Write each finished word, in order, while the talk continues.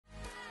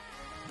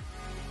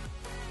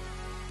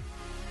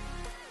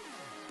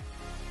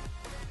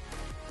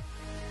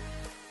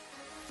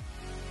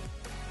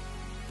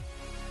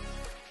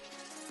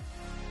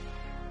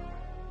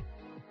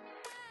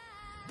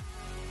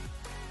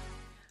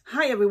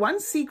Hi everyone,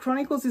 C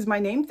Chronicles is my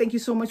name. Thank you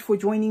so much for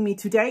joining me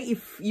today.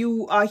 If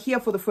you are here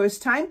for the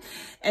first time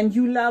and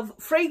you love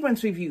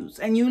fragrance reviews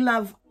and you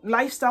love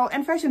lifestyle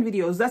and fashion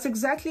videos, that's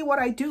exactly what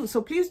I do.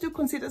 So please do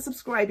consider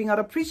subscribing. I'd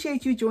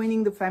appreciate you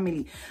joining the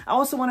family. I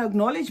also want to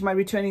acknowledge my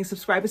returning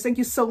subscribers. Thank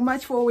you so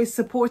much for always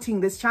supporting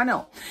this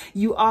channel.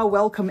 You are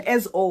welcome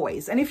as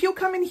always. And if you're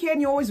coming here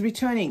and you're always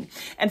returning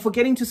and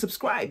forgetting to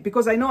subscribe,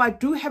 because I know I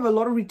do have a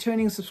lot of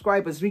returning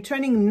subscribers,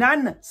 returning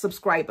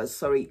non-subscribers,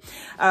 sorry.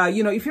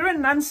 If you're a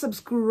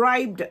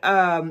non-subscribed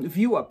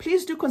viewer,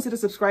 please do consider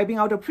subscribing.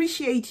 I would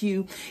appreciate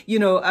you,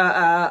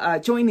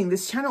 joining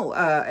this channel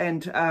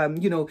and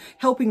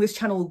helping this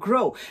channel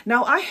grow.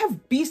 Now, I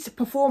have beast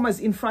performers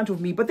in front of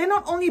me, but they're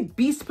not only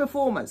beast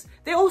performers,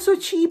 they're also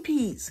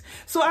cheapies.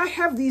 So I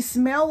have these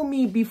smell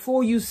me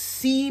before you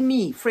see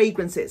me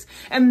fragrances.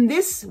 And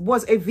this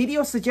was a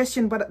video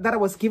suggestion that I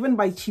was given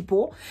by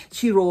Chipo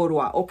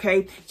Chirorwa,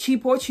 okay?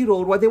 Chipo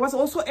Chirorwa. There was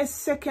also a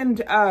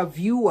second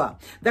viewer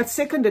that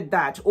seconded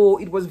that,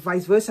 or it was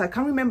vice versa. I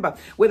can't remember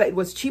whether it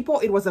was Chipo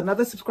or it was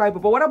another subscriber.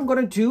 But what I'm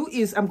going to do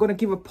is I'm going to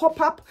give a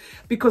pop-up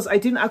because I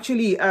didn't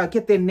actually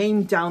get their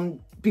name down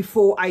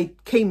before I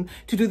came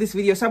to do this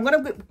video. So I'm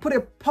going to put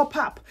a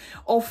pop-up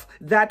of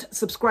that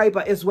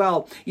subscriber as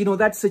well,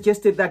 that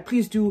suggested that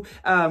please do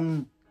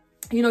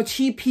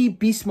cheapy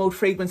beast mode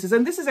fragrances.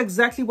 And this is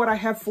exactly what I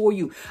have for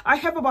you. I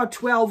have about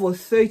 12 or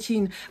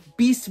 13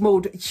 beast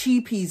mode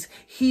cheapies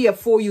here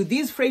for you.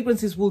 These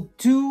fragrances will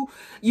do,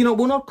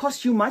 will not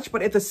cost you much,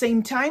 but at the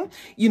same time,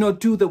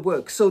 do the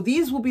work. So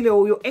these will be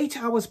your 8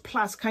 hours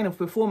plus kind of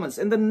performance.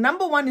 And the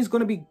number one is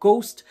going to be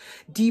Ghost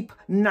Deep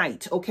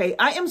Night. Okay.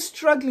 I am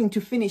struggling to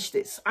finish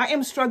this. I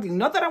am struggling.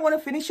 Not that I want to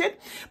finish it,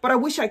 but I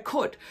wish I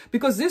could,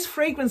 because this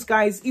fragrance,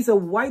 guys, is a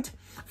white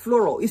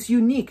floral. It's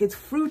unique. It's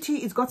fruity.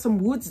 It's got some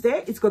woods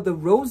there. It's got the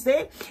rose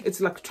there.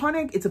 It's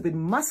electronic. It's a bit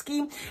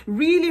musky.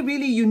 Really,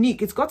 really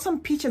unique. It's got some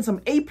peach and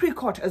some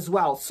apricot as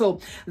well. So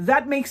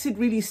that makes it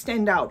really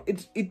stand out.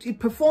 It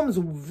performs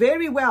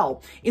very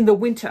well in the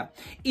winter.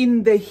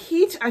 In the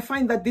heat, I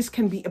find that this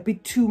can be a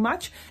bit too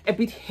much, a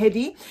bit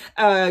heady,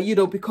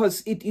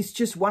 because it is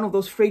just one of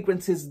those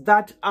fragrances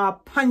that are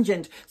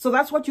pungent. So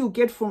that's what you'll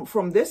get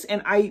from this.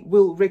 And I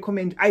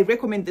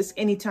recommend this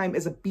anytime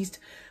as a beast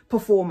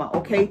performer.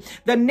 Okay.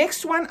 The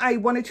next one I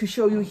wanted to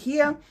show you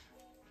here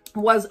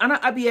was Anna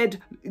Abiad,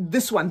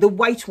 this one, the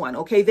white one.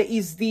 Okay, there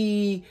is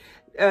the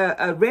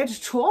red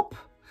top,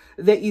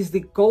 there is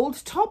the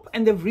gold top,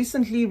 and they've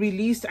recently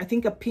released, I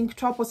think, a pink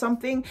top or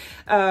something.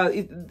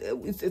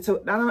 It's an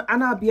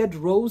Anna Abiad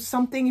rose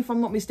something, if I'm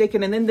not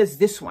mistaken. And then there's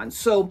this one.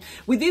 So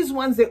with these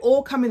ones, they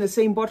all come in the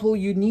same bottle.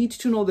 You need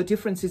to know the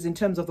differences in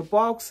terms of the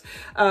box,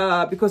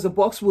 because the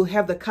box will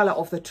have the color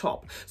of the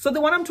top. So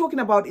the one I'm talking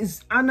about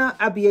is Anna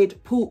Abiad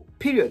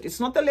period. It's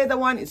not the leather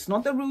one. It's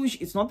not the rouge.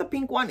 It's not the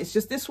pink one. It's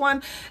just this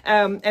one.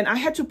 And I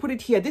had to put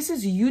it here. This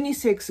is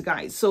unisex,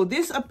 guys. So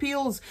this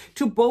appeals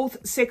to both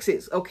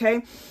sexes.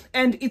 Okay.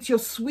 And it's your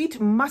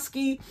sweet,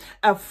 musky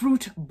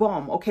fruit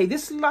bomb. Okay,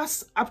 this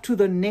lasts up to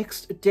the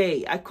next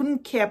day. I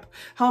couldn't keep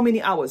how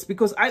many hours,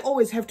 because I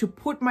always have to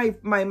put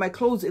my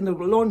clothes in the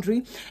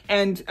laundry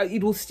and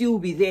it will still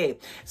be there.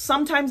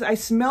 Sometimes I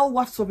smell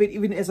wafts of it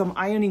even as I'm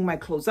ironing my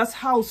clothes. That's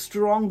how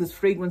strong this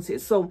fragrance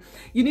is. So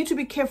you need to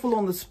be careful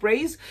on the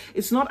sprays.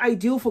 It's not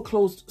ideal for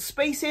closed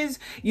spaces.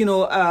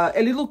 A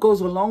little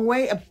goes a long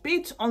way. A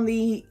bit on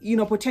the,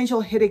 potential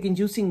headache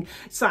inducing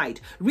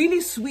side. Really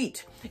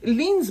sweet. It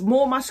leans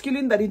more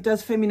masculine than it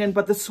does feminine,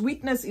 but the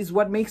sweetness is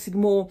what makes it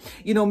more,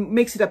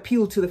 makes it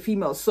appeal to the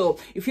females. So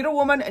if you're a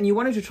woman and you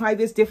wanted to try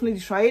this,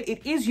 definitely try it.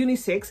 It is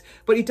unisex,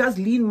 but it does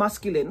lean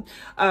masculine,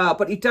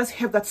 but it does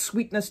have that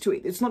sweetness to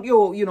it. It's not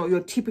your,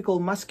 your typical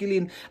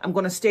masculine, I'm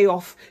going to stay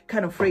off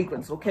kind of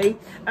fragrance. Okay.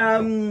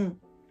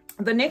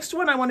 The next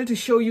one I wanted to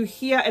show you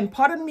here, and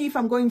pardon me if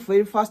I'm going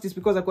very fast, is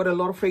because I've got a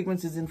lot of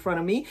fragrances in front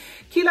of me.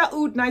 Kila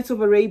Oud Nights of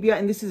Arabia,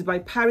 and this is by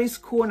Paris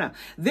Corner.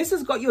 This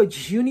has got your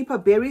juniper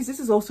berries. This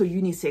is also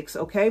unisex,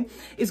 okay?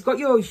 It's got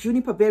your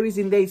juniper berries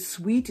in there. It's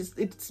sweet.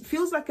 It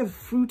feels like a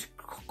fruit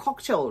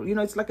cocktail,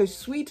 it's like a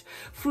sweet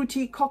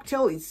fruity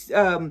cocktail. It's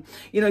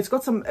it's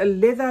got some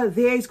leather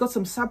there. It's got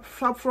some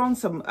saffron,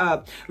 some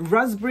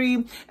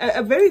raspberry,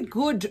 a very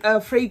good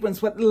fragrance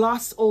that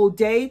lasts all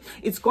day.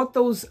 It's got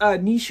those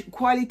niche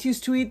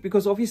qualities to it,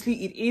 because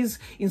obviously it is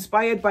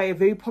inspired by a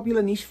very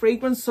popular niche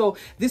fragrance. So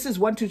this is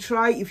one to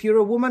try if you're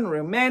a woman or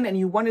a man and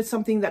you wanted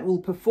something that will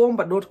perform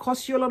but not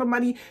cost you a lot of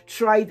money.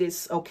 Try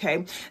this.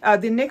 Okay.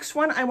 The next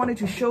one I wanted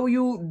to show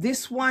you,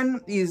 this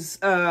one is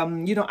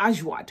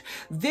Ajwad.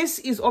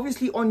 This is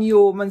obviously on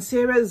your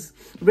Mancera's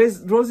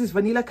Roses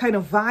Vanilla kind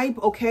of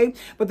vibe. Okay,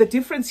 but the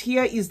difference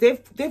here is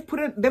they've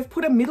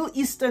put a Middle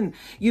Eastern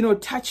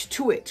touch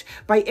to it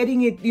by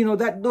adding it,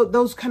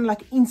 those kind of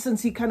like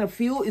incensey kind of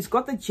feel. It's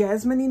got the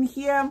jasmine in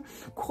here,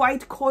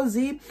 quite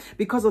cozy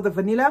because of the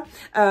vanilla,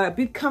 a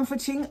bit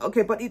comforting.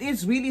 Okay, but it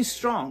is really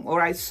strong. All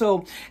right,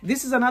 so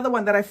this is another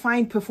one that I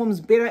find performs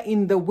better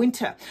in the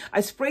winter.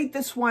 I sprayed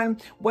this one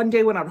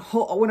day when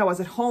I was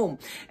at home,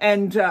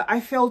 and I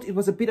felt it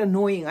was a bit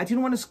annoying. I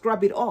didn't want to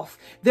scrub it off.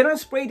 Then I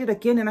sprayed it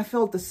again and I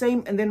felt the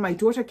same. And then my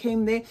daughter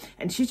came there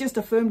and she just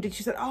affirmed it.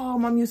 She said, oh,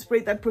 Mom, you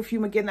sprayed that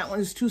perfume again. That one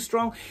is too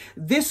strong.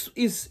 This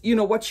is, you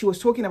know, what she was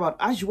talking about.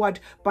 Ajwad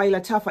by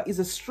Latafa is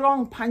a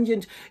strong,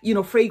 pungent, you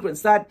know,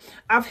 fragrance that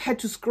I've had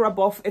to scrub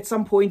off at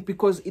some point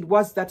because it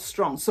was that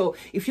strong. So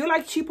if you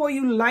like cheap or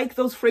you like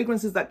those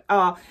fragrances that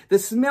are the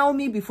smell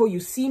me before you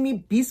see me,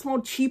 beast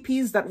mode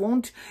cheapies that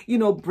won't, you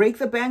know, break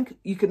the bank,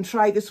 you can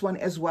try this one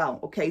as well.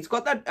 Okay, it's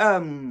got that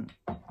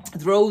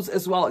rose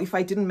as well. If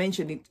I didn't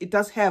mention it, it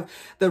does have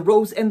the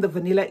rose and the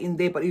vanilla in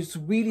there, but it's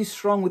really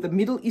strong with a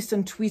Middle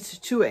Eastern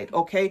twist to it.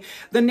 Okay,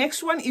 the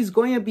next one is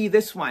going to be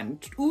this one,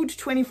 Oud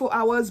 24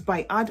 Hours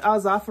by Ad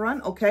Al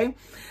Zafran. Okay,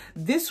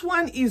 this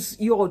one is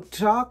your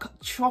dark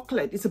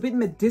chocolate. It's a bit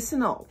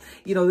medicinal,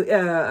 you know.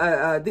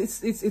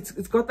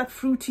 It's got that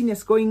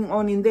fruitiness going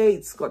on in there.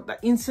 It's got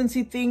that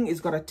incensey thing. It's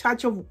got a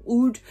touch of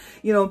oud.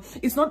 You know,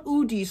 it's not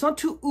oody. It's not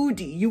too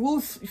oody. You will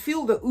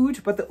feel the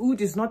oud, but the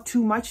oud is not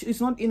too much.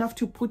 It's not enough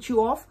to put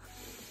you off.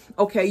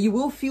 Okay, you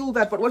will feel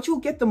that, but what you'll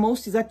get the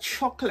most is that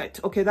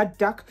chocolate. Okay, that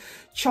dark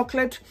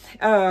chocolate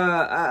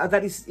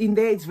that is in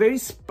there. It's very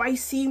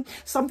spicy.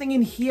 Something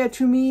in here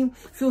to me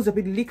feels a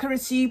bit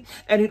licoricey,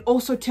 and it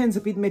also turns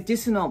a bit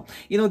medicinal.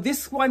 You know,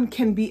 this one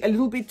can be a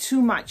little bit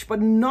too much,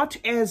 but not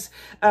as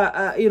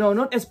you know,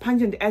 not as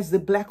pungent as the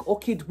Black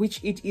Orchid,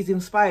 which it is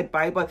inspired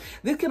by. But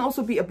this can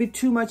also be a bit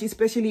too much,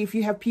 especially if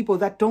you have people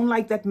that don't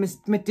like that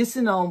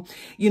medicinal,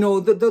 you know,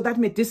 that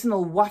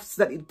medicinal wafts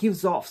that it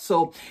gives off.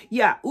 So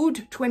yeah,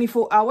 Oud 24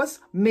 Hours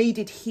made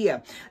it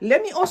here.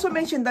 Let me also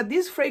mention that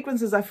these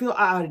fragrances I feel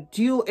are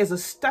ideal as a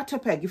starter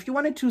pack. If you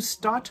wanted to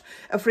start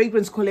a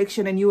fragrance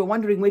collection and you were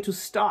wondering where to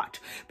start,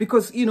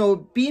 because, you know,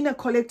 being a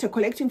collector,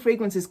 collecting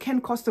fragrances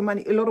can cost a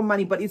lot of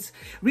money, but it's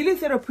really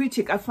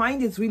therapeutic. I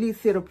find it's really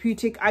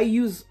therapeutic. I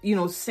use, you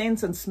know,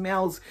 scents and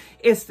smells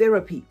as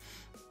therapy.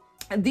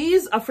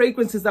 These are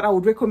fragrances that I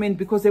would recommend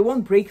because they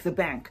won't break the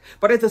bank.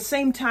 But at the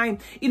same time,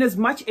 in as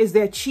much as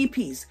they're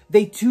cheapies,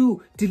 they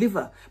do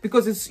deliver.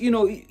 Because it's, you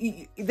know,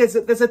 there's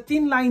a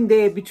thin line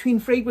there between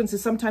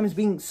fragrances sometimes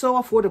being so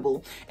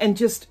affordable and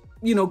just,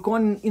 you know,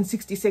 gone in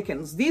 60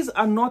 seconds. These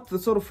are not the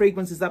sort of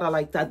fragrances that are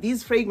like that.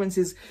 These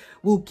fragrances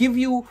will give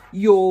you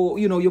your,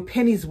 you know, your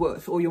penny's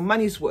worth or your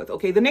money's worth.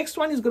 Okay, the next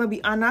one is going to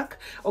be Anak.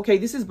 Okay,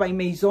 this is by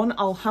Maison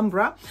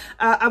Alhambra.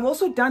 I've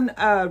also done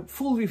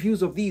full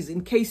reviews of these.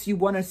 In case you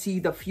want to see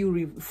the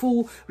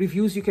full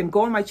reviews, you can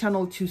go on my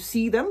channel to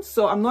see them.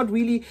 So I'm not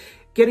really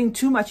getting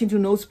too much into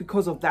notes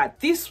because of that.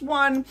 This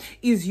one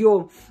is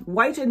your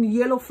white and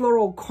yellow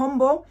floral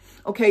combo.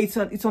 Okay, it's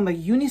on the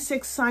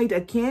unisex side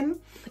again.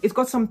 It's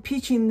got some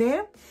peach in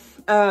there.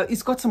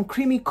 It's got some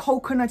creamy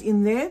coconut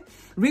in there.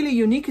 Really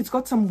unique. It's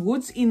got some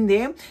woods in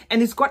there,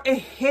 and it's got a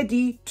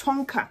heady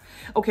tonka.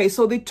 Okay,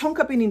 so the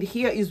tonka pin in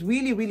here is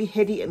really, really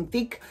heady and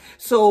thick.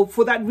 So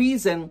for that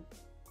reason,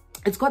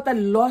 it's got that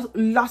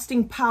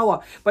lasting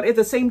power, but at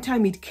the same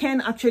time, it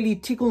can actually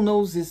tickle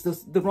noses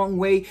the wrong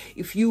way.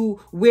 If you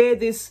wear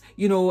this,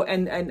 you know,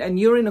 and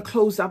you're in a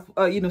close-up,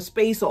 you know,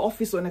 space or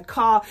office or in a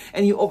car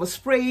and you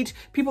overspray it,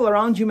 people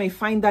around you may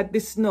find that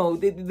this, no,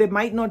 they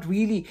might not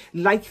really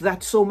like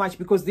that so much,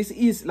 because this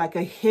is like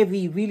a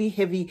heavy, really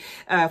heavy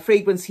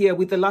fragrance here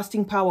with the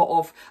lasting power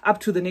of up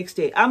to the next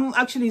day.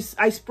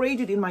 I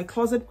sprayed it in my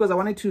closet because I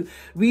wanted to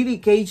really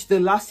gauge the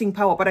lasting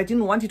power, but I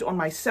didn't want it on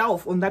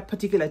myself on that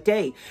particular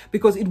day,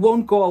 because it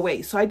won't go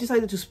away. So I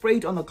decided to spray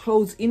it on the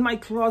clothes in my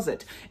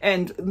closet,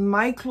 and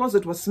my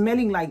closet was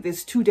smelling like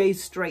this 2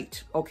 days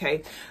straight.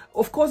 Okay,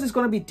 of course it's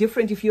going to be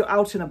different if you're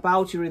out and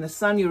about, you're in the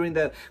sun, you're in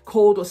the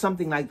cold or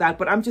something like that,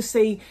 but I'm just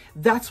saying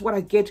that's what I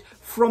get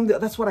from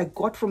that's what I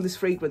got from this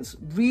fragrance.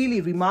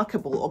 Really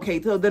remarkable.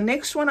 Okay, so the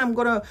next one I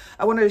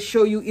want to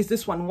show you is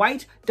this one,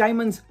 White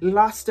Diamonds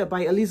Luster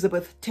by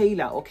Elizabeth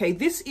Taylor. Okay,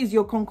 this is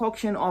your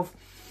concoction of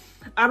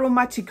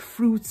aromatic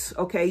fruits.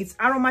 Okay, it's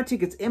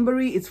aromatic, it's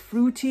ambery, it's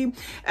fruity,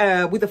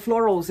 with the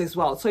florals as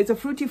well. So it's a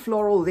fruity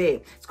floral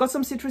there. It's got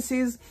some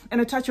citruses and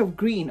a touch of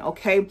green.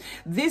 Okay,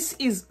 this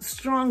is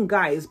strong,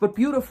 guys, but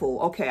beautiful.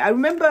 Okay, I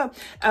remember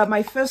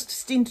my first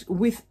stint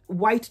with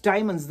White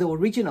Diamonds, the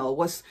original,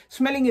 was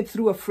smelling it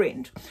through a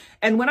friend,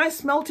 and when I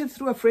smelt it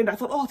through a friend, I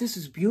thought, oh, this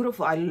is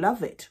beautiful, I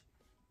love it.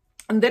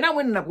 And then I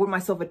went and I bought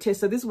myself a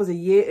tester. This was a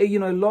year, you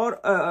know,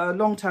 a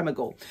long time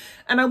ago.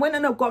 And I went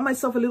and I got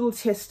myself a little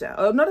tester.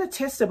 Not a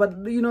tester, but,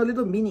 you know, a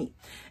little mini.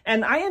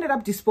 And I ended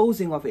up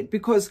disposing of it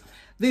because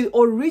the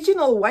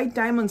original White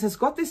Diamonds has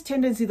got this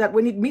tendency that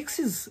when it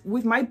mixes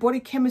with my body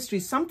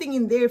chemistry, something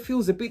in there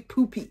feels a bit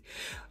poopy.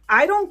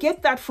 I don't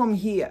get that from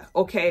here,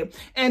 okay?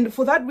 And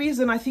for that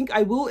reason, I think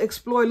I will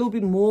explore a little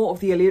bit more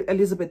of the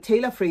Elizabeth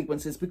Taylor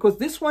fragrances, because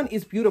this one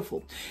is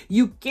beautiful.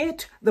 You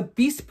get the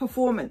beast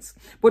performance,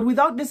 but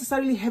without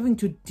necessarily having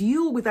to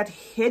deal with that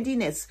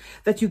headiness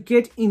that you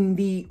get in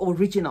the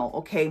original,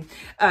 okay?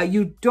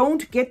 You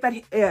don't get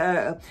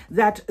that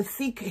that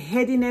thick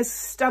headiness,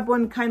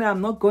 stubborn kind of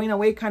I'm not going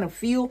away kind of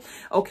feel,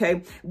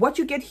 okay? What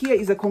you get here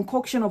is a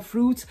concoction of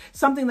fruits,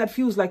 something that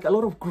feels like a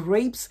lot of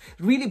grapes,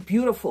 really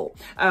beautiful,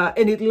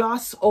 and it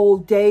lasts all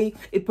day.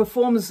 It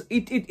performs,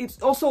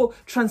 it also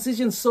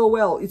transitions so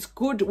well. It's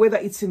good whether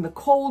it's in the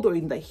cold or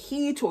in the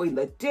heat or in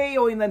the day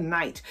or in the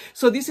night.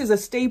 So this is a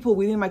staple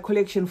within my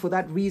collection for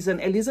that reason.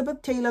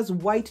 Elizabeth Taylor's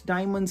White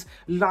Diamonds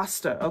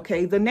Luster.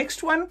 Okay, the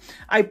next one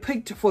I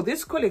picked for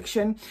this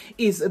collection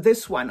is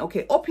this one.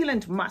 Okay,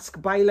 Opulent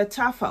Musk by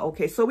Lattafa.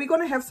 Okay, so we're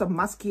going to have some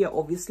musk here,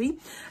 obviously.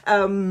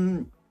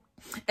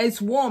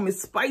 It's warm,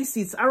 it's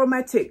spicy, it's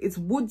aromatic, it's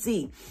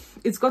woodsy,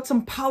 it's got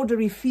some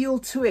powdery feel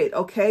to it.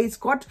 Okay, it's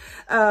got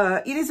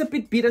it is a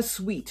bit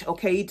bittersweet.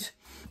 Okay, it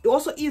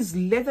also is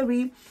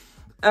leathery,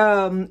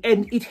 and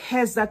it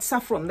has that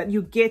saffron that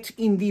you get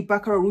in the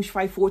Baccarat Rouge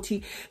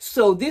 540.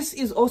 So this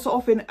is also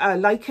often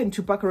likened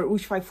to Baccarat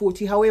Rouge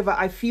 540. However,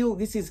 I feel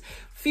this is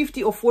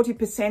 50 or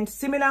 40%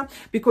 similar,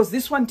 because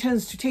this one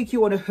tends to take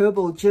you on a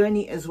herbal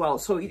journey as well.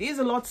 So it is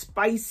a lot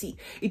spicy.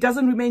 It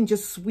doesn't remain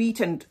just sweet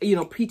and, you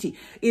know, pretty.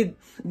 It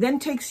then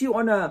takes you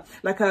on a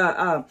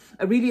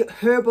really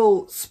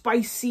herbal,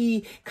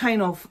 spicy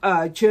kind of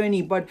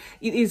journey, but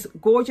it is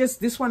gorgeous.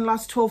 This one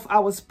lasts 12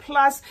 hours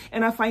plus,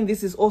 and I find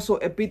this is also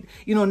a bit,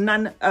 you know,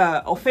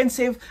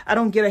 non-offensive. I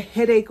don't get a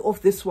headache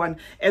of this one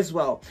as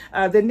well.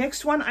 The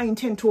next one I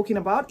intend talking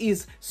about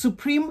is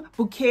Supreme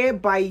Bouquet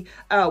by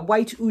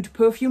White Oud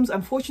Perfumes.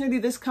 Unfortunately,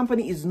 this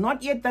company is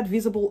not yet that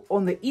visible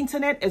on the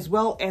internet as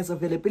well as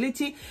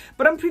availability,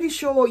 but I'm pretty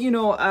sure, you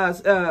know,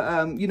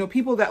 you know,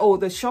 people that,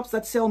 the shops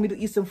that sell Middle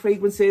Eastern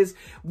fragrances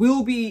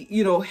will be,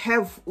 you know,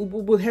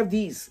 will have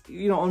these,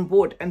 you know, on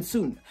board, and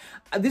soon.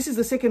 This is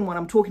the second one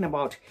I'm talking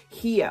about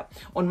here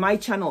on my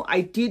channel.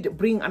 I did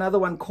bring another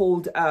one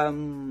called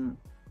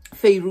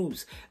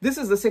Feyrouz. This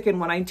is the second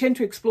one. I intend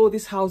to explore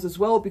this house as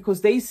well, because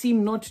they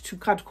seem not to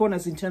cut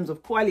corners in terms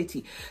of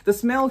quality. The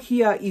smell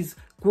here is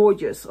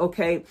gorgeous.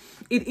 Okay,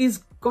 it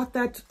is got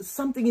that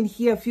something in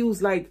here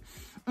feels like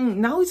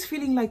now it's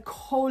feeling like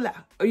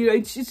cola. You know,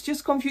 it's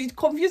just it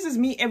confuses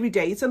me every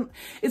day.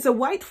 It's a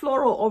white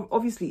floral.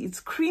 Obviously it's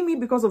creamy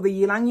because of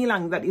the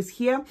ylang that is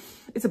here.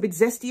 It's a bit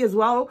zesty as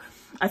well.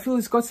 I feel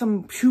it's got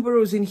some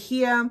tuberose in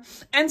here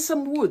and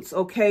some woods.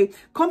 Okay,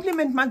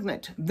 compliment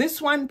magnet. This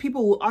one,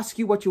 people will ask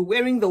you what you're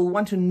wearing. They'll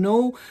want to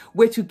know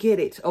where to get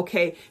it.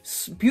 Okay,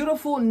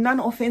 beautiful,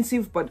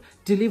 non-offensive, but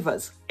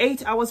delivers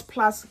 8 hours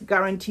plus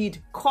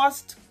guaranteed.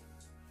 Cost,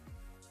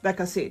 like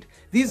I said,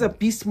 these are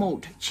beast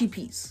mode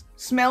cheapies.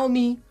 Smell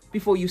me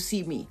before you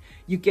see me.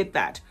 You get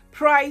that.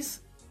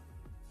 Price,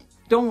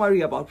 don't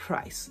worry about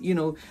price. You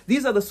know,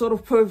 these are the sort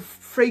of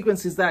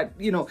fragrances that,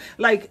 you know,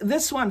 like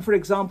this one, for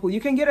example, you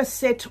can get a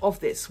set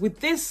of this with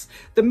this,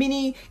 the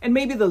mini, and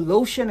maybe the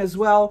lotion as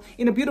well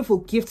in a beautiful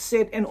gift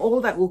set, and all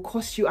that will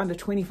cost you under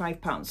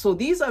 £25. So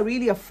these are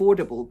really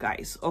affordable,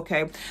 guys.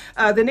 Okay.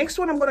 The next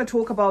one I'm going to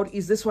talk about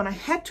is this one. I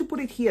had to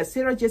put it here.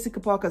 Sarah Jessica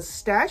Parker's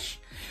Stash.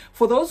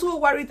 For those who are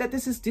worried that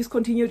this is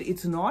discontinued,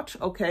 it's not.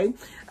 Okay.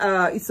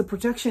 It's the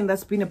production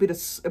that's been a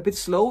bit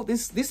slow.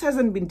 This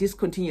hasn't been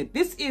discontinued.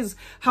 This is,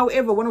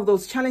 however, one of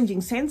those challenging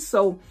scents,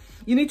 so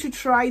you need to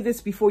try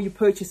this before you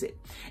purchase it.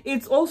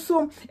 It's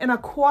also an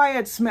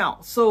acquired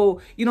smell, so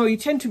you know, you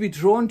tend to be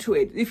drawn to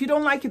it. If you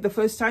don't like it the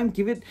first time,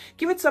 give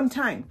it some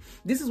time.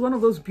 This is one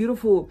of those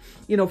beautiful,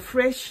 you know,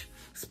 fresh,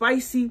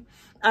 spicy,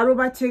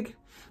 aromatic,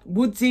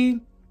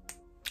 woodsy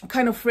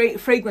kind of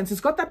fragrance.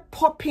 It's got that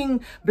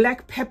popping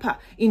black pepper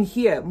in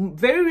here,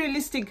 very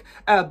realistic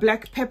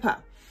black pepper,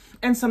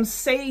 and some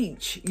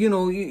sage, you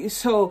know.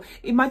 So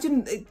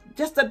imagine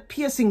just that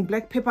piercing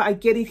black pepper. I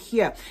get it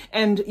here.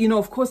 And, you know,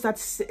 of course,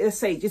 that's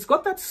sage. It's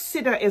got that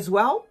cedar as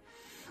well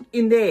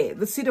in there,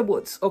 the cedar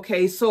woods.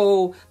 Okay,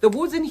 so the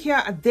woods in here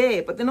are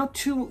there, but they're not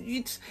too,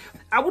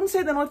 I wouldn't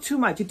say they're not too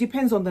much. It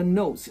depends on the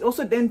notes. It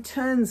also then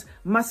turns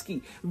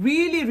musky.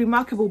 Really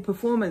remarkable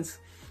performance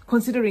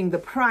considering the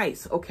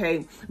price.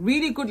 Okay,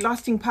 really good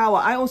lasting power.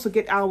 I also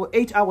get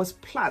 8 hours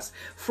plus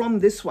from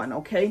this one.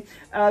 Okay,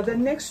 the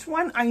next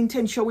one I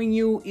intend showing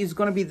you is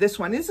going to be this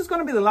one. This is going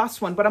to be the last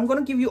one, but I'm going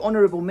to give you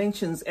honorable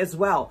mentions as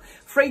well.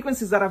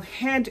 Fragrances that I've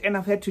had and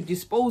I've had to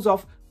dispose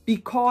of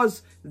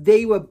because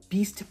they were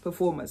beast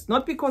performers,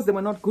 not because they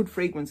were not good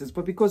fragrances,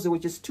 but because they were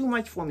just too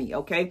much for me.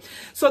 Okay,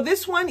 so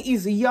this one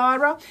is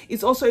Yara.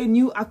 It's also a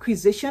new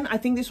acquisition. I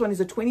think this one is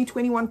a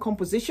 2021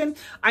 composition.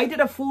 I did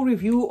a full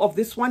review of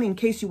this one. In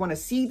case you want to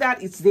see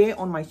that, it's there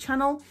on my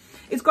channel.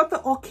 It's got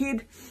the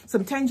orchid,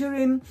 some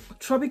tangerine,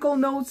 tropical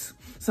notes,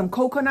 some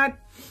coconut,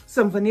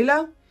 some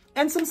vanilla,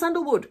 and some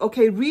sandalwood.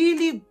 Okay,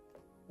 really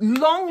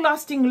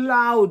long-lasting,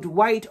 loud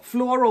white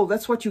floral.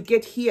 That's what you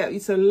get here.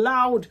 It's a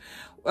loud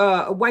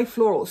white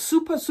floral,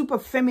 super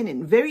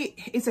feminine,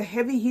 it's a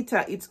heavy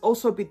hitter. It's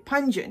also a bit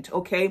pungent.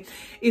 Okay,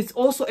 it's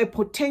also a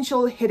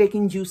potential headache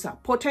inducer.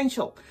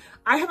 Potential.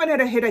 I haven't had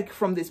a headache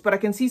from this, but I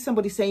can see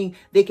somebody saying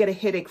they get a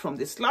headache from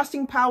this.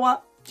 Lasting power,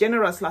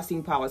 generous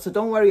lasting power, so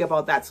don't worry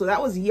about that. So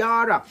that was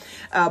Yara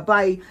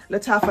by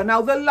Lattafa.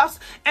 Now the last,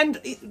 and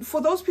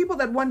for those people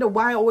that wonder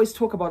why I always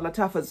talk about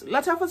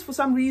Lattafas for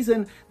some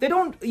reason, they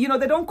don't, you know,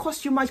 they don't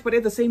cost you much, but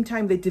at the same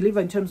time they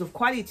deliver in terms of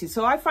quality.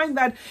 So I find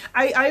that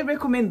I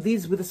recommend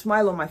these with a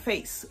smile on my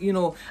face. You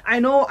know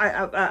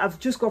I've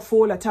just got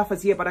 4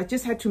 Lattafas here, but I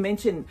just had to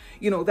mention,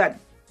 you know, that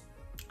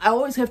I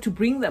always have to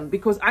bring them,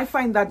 because I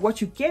find that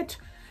what you get,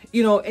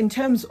 you know, in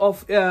terms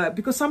of,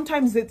 because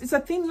sometimes it's a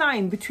thin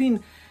line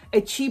between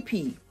a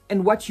cheapie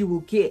and what you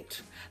will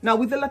get. Now,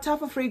 with the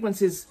Lattafa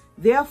fragrances,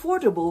 they're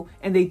affordable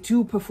and they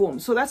do perform.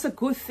 So that's a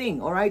good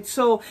thing, all right?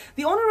 So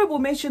the honorable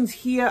mentions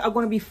here are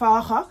going to be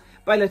Faha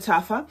by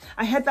Lattafa.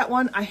 I had that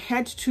one. I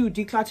had to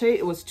declutter it.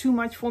 It was too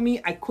much for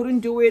me. I couldn't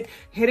do it.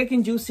 Headache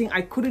inducing.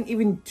 I couldn't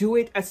even do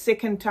it a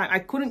second time. I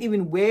couldn't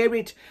even wear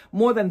it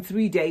more than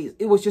 3 days.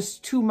 It was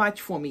just too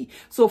much for me.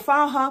 So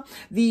Faha,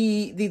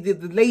 the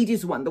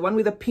ladies one, the one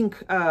with a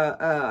pink,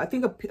 I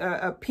think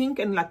a pink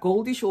and like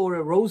goldish or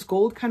a rose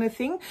gold kind of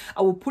thing.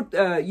 I will put,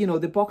 you know,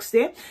 the box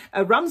there.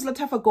 Rams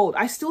Lattafa Gold.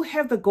 I still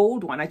have the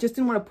gold one. I just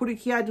didn't want to put it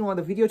here. I didn't want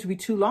the video to be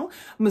too long.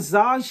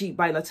 Massage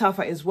by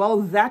Lattafa as well.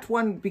 That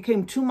one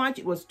became too much.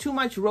 It was too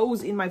much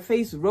rose in my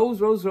face,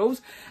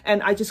 rose,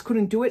 and I just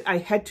couldn't do it. I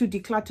had to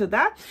declutter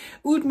that.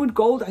 Oud Mood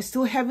Gold, I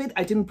still have it.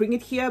 I didn't bring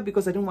it here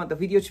because I didn't want the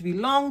video to be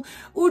long.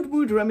 Oud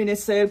Mood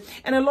Reminisce,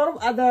 and a lot of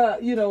other,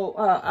 you know,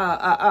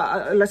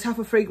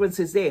 Lattafa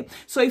fragrances there.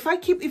 So if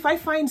I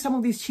find some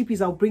of these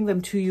cheapies, I'll bring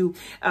them to you,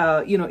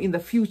 you know, in the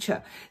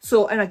future.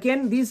 So, and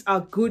again, these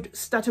are good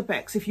starter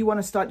packs. If you want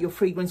to start your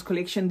fragrance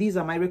collection, these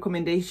are my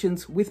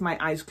recommendations with my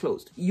eyes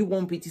closed. You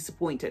won't be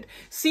disappointed.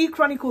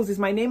 CeeChronicles is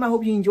my name. I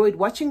hope you enjoyed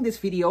watching this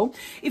video.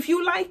 If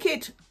you like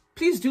it,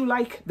 please do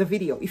like the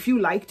video if you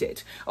liked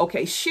it.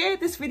 Okay, share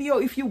this video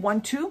if you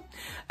want to,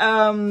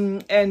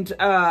 and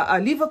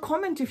leave a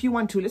comment if you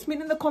want to. Let's meet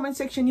in the comment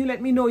section. You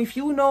let me know if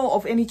you know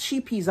of any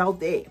cheapies out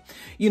there,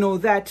 you know,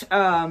 that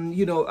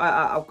you know,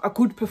 a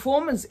good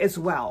performance as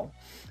well.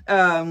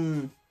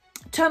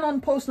 Turn on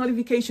post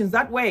notifications.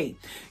 That way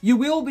you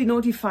will be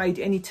notified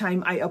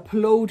anytime I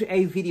upload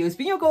a video. It's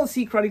been your girl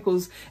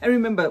CeeChronicles, and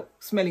remember,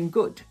 smelling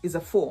good is a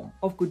form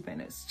of good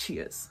manners.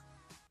 Cheers.